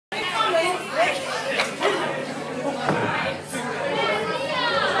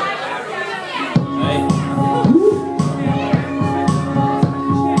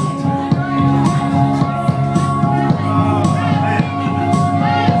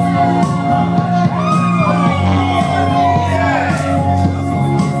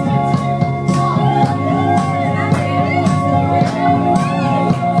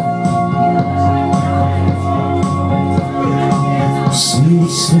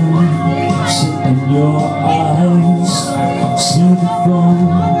see in your eyes, see the fun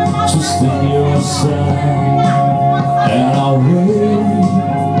just in your side, and I'll wait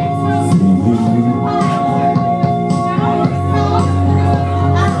for you.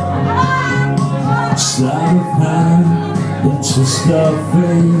 Sleight of hand, interest of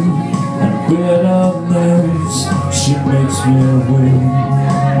fate, and bitterness, she makes me wait,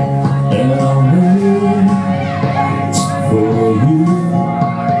 and I'll wait for you.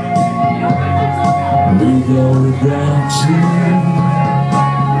 With or without you,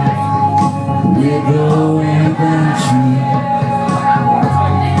 with or without you.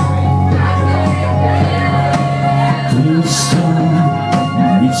 Please don't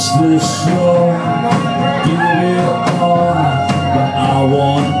reach the shore, give it all, but I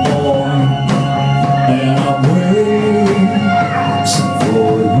want more, and I'm waiting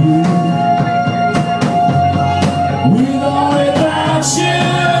for you. With or without you,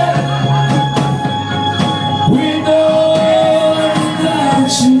 with or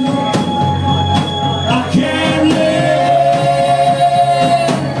without you, I can't live.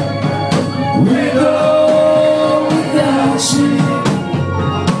 With or without you,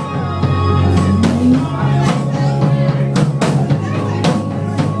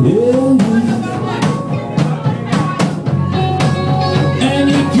 and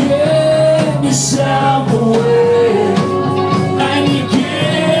you give yourself away, and you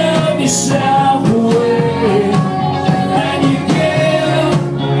give yourself away, and you give,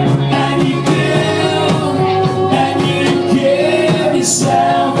 and you give, and you give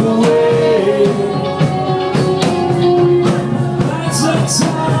yourself away. That's the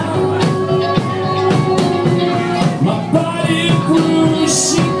time my body grew,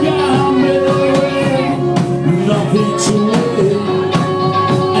 she got me with nothing to win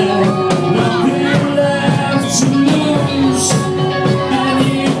and nothing left to lose, and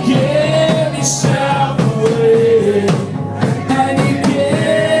you gave yourself away, and you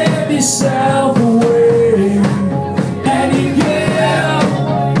gave yourself away, and you give,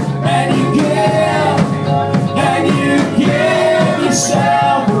 and you give, and you give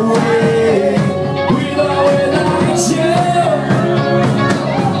yourself away. With or without you,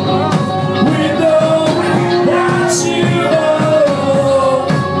 with or without you,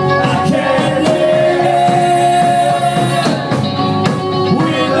 I can't live.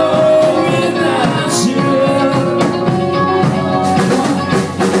 With or without you,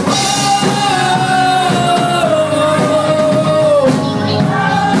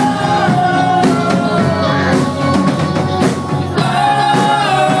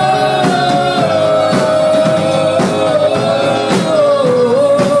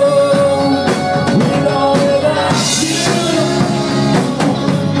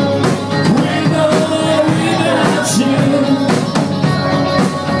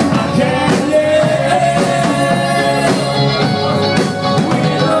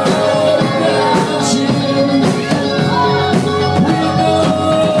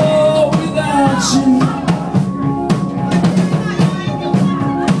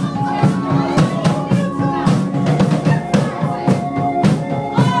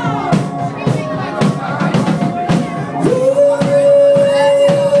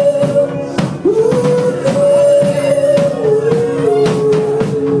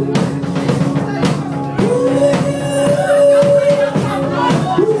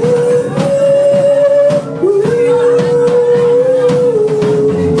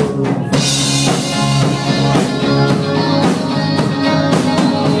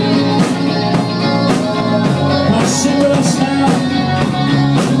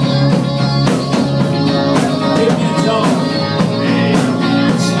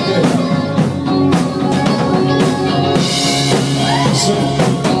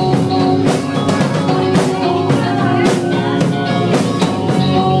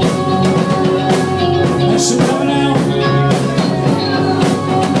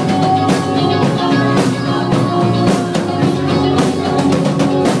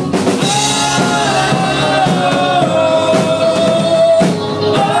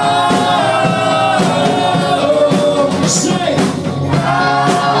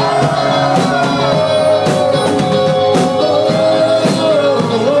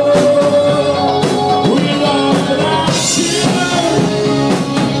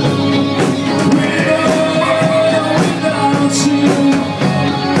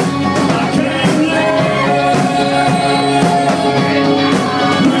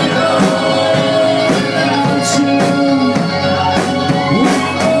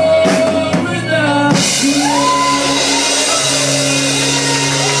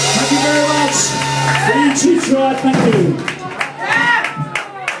 Thank you.